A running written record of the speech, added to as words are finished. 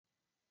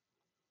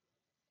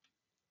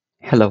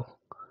Hello,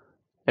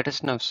 let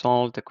us now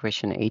solve the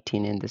question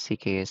 18 in the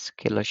CKS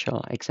Killer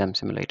Shell exam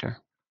simulator.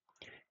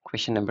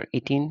 Question number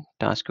 18,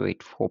 task weight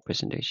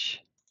 4%.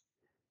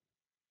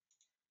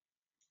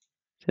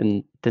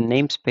 Then the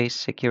namespace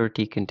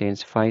security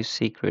contains 5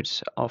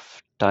 secrets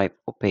of type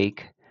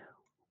opaque,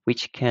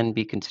 which can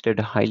be considered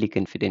highly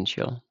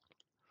confidential.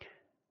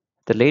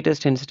 The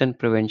latest incident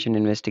prevention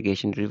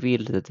investigation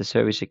revealed that the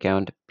service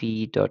account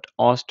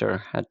p.auster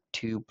had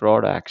too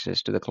broad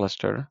access to the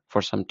cluster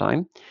for some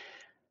time.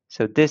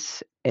 So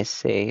this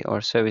SA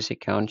or service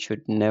account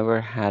should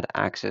never had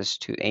access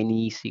to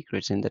any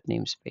secrets in that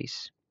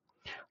namespace.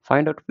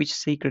 Find out which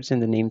secrets in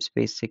the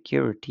namespace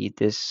security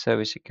this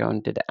service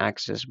account did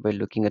access by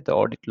looking at the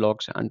audit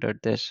logs under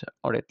this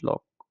audit log,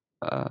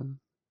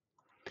 um,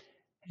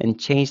 and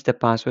change the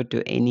password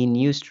to any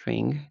new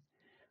string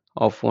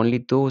of only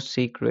those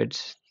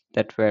secrets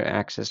that were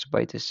accessed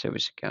by this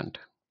service account.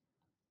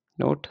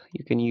 Note,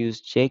 you can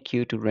use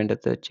JQ to render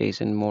the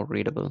JSON more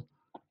readable.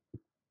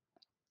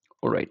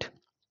 All right.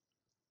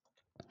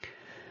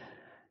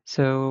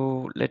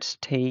 So let's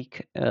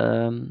take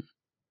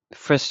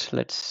first,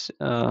 let's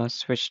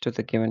switch to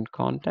the given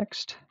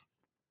context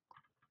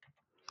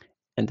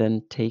and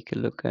then take a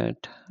look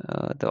at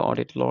the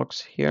audit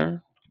logs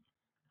here.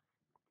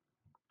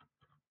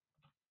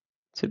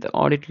 So the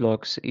audit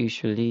logs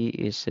usually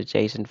is a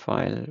JSON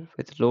file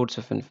with loads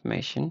of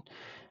information,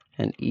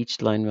 and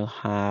each line will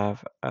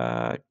have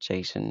a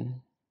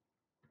JSON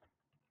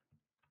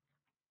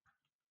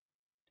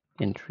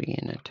entry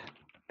in it.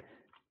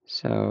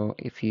 So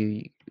if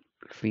we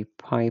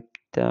pipe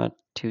that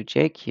to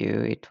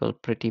JQ, it will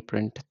pretty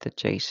print the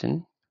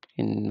JSON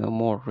in a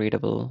more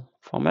readable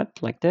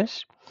format like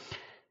this.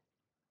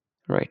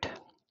 Right.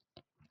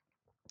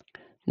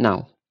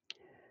 Now,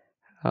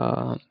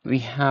 we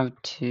have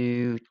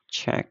to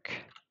check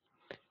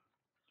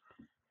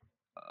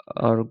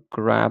or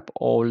grab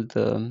all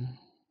the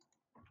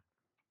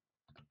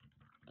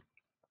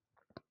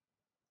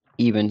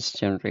events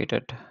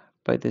generated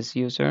by this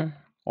user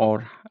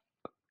or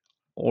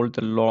all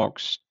the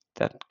logs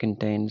that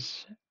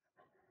contains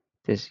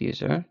this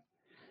user.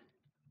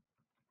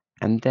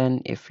 And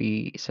then if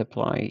we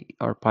supply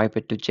or pipe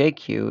it to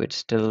JQ, it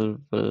still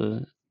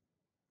will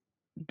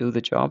do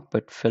the job,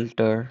 but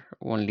filter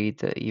only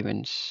the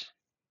events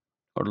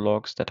or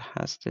logs that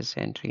has this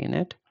entry in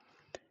it.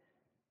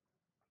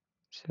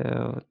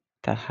 So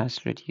that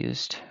has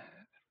reduced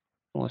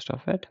most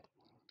of it.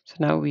 So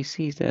now we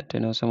see that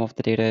some of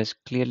the data is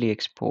clearly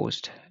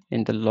exposed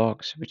in the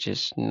logs, which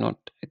is not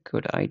a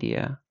good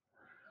idea,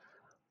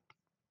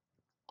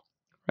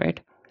 right?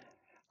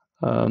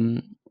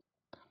 So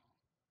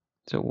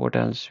what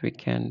else we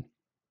can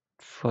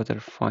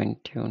further fine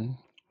tune?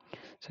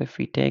 So if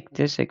we take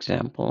this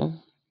example,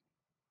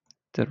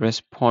 the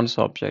response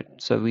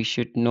object, so we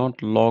should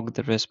not log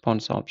the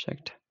response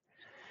object.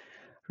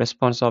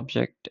 Response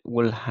object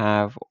will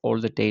have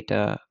all the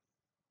data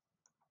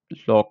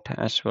logged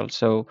as well.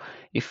 So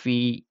if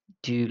we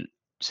do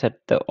set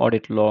the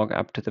audit log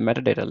up to the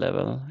metadata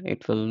level,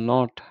 it will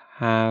not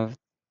have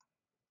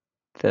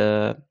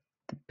the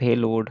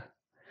payload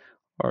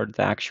or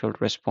the actual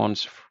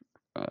response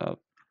uh,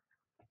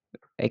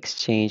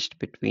 exchanged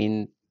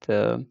between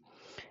the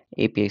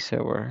API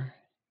server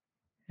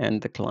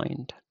and the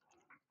client,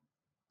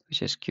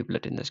 which is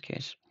kubelet in this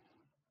case,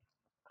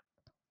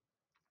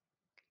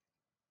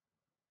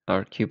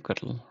 or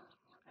kubectl.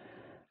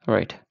 All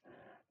right.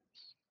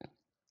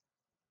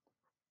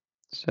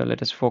 So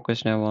let us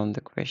focus now on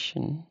the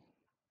question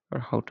or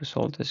how to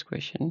solve this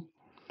question.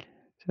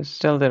 So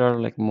still there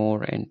are like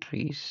more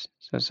entries.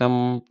 So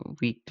some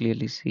we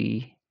clearly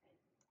see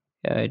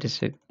it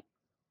is a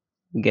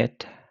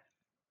get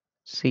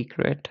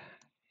secret,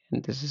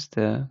 and this is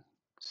the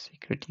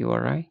secret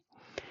URI,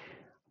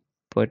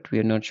 but we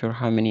are not sure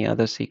how many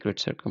other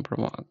secrets are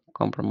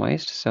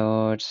compromised.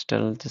 So it's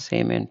still the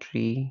same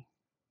entry.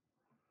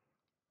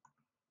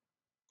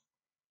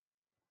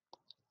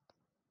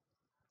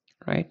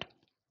 Right.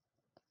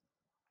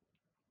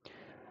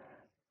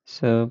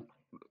 So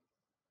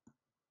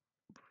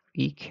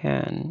we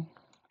can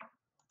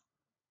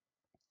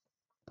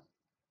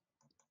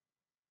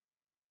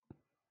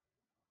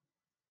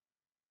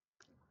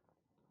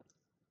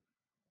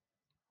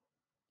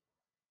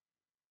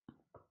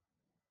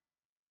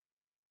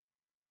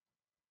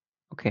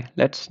okay,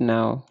 let's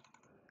now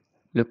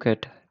look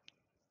at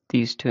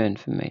these two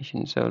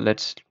information. So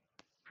let's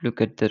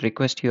look at the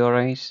request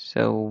URIs.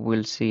 So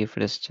we'll see if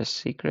it is just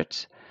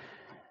secrets.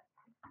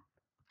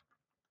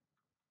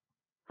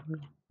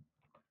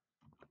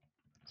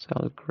 So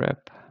I'll grab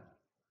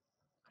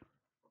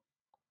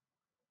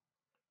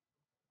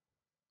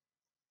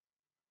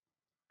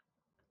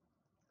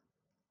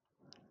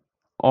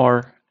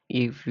or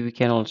if we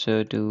can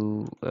also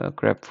do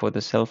grep for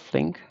the self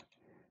link,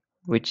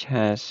 which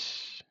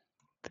has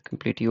the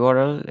complete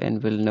URL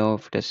and we'll know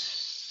if it is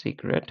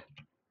secret.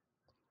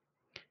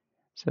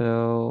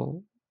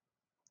 So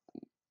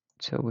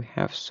we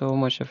have so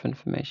much of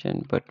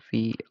information, but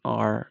we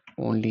are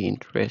only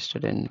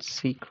interested in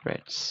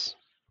secrets.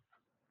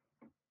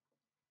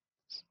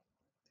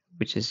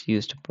 which is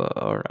used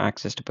or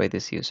accessed by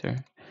this user.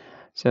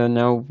 So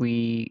now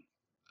we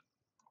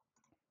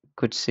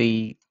could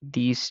see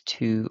these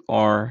two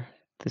are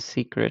the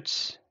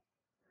secrets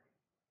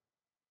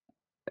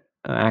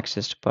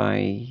accessed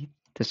by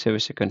the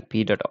service account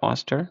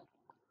p.auster.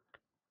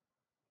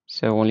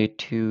 So only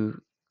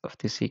two of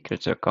the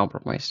secrets are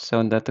compromised.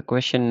 So that the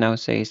question now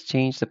says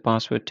change the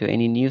password to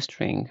any new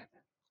string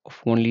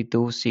of only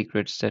those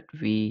secrets that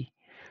we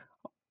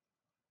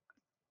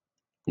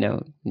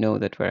know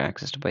that were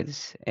accessed by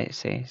this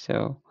SA.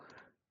 So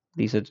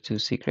these are the two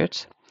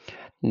secrets.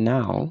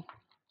 Now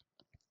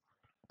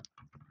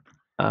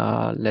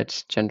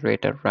let's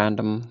generate a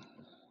random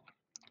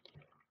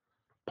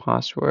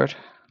password.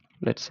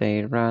 Let's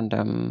say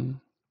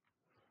random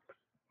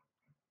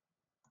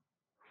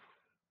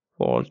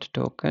vault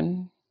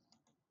token.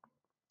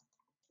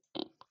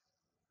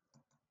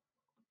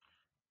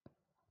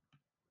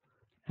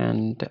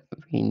 And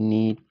we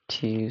need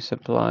to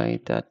supply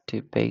that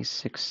to base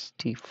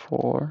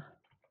 64.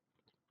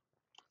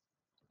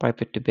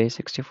 Pipe it to base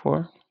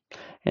 64.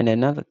 And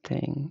another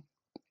thing,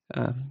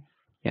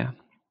 yeah.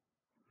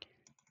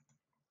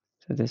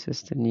 So this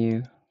is the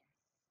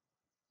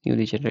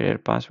newly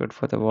generated password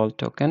for the vault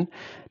token.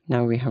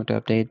 Now we have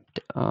to update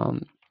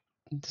the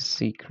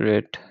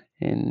secret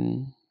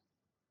in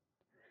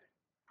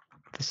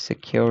the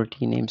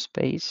security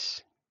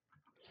namespace.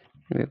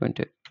 We're going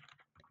to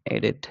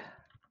edit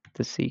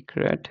the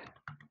secret,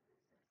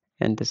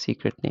 and the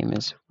secret name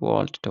is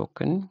vault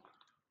token.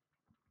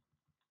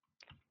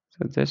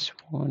 So this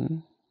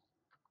one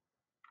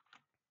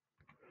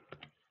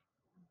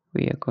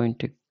we are going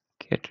to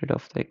get rid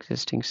of the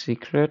existing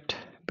secret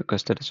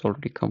because that is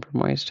already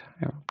compromised.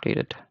 I have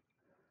updated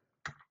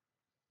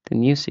the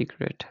new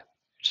secret.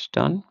 It's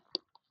done.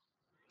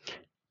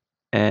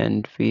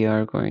 And we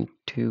are going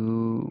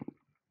to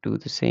do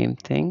the same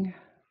thing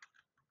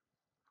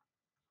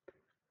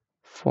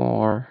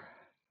for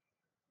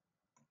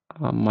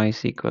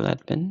MySQL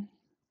admin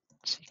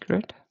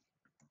secret.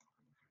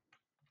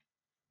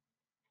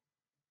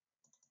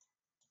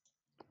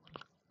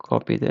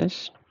 Copy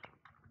this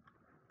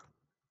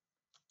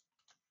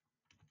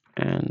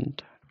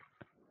and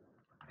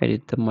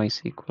edit the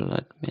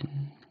MySQL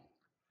admin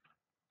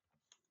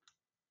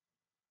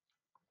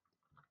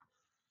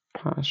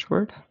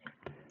password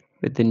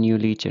with the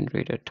newly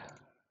generated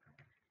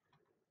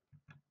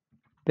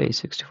base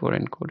 64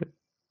 encoded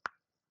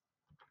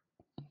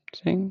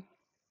thing.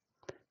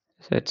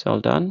 So it's all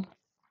done.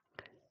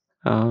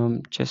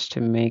 Just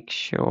to make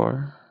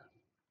sure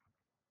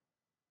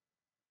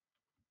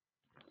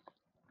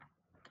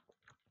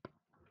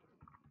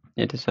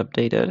it is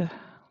updated,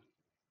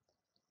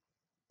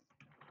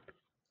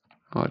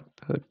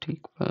 output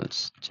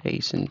equals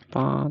JSON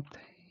path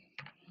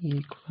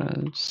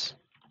equals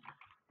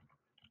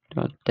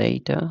dot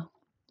data.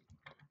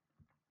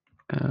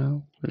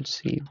 We'll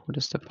see what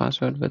is the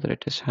password, whether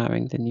it is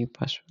having the new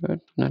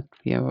password. Not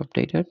we have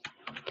updated.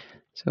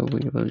 So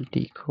we will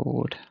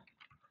decode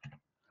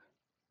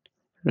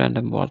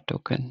random vault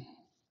token.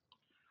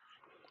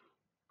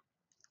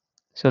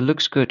 So it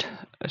looks good.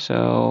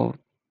 So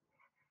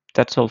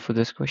that's all for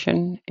this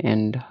question,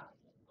 and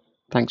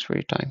thanks for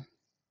your time.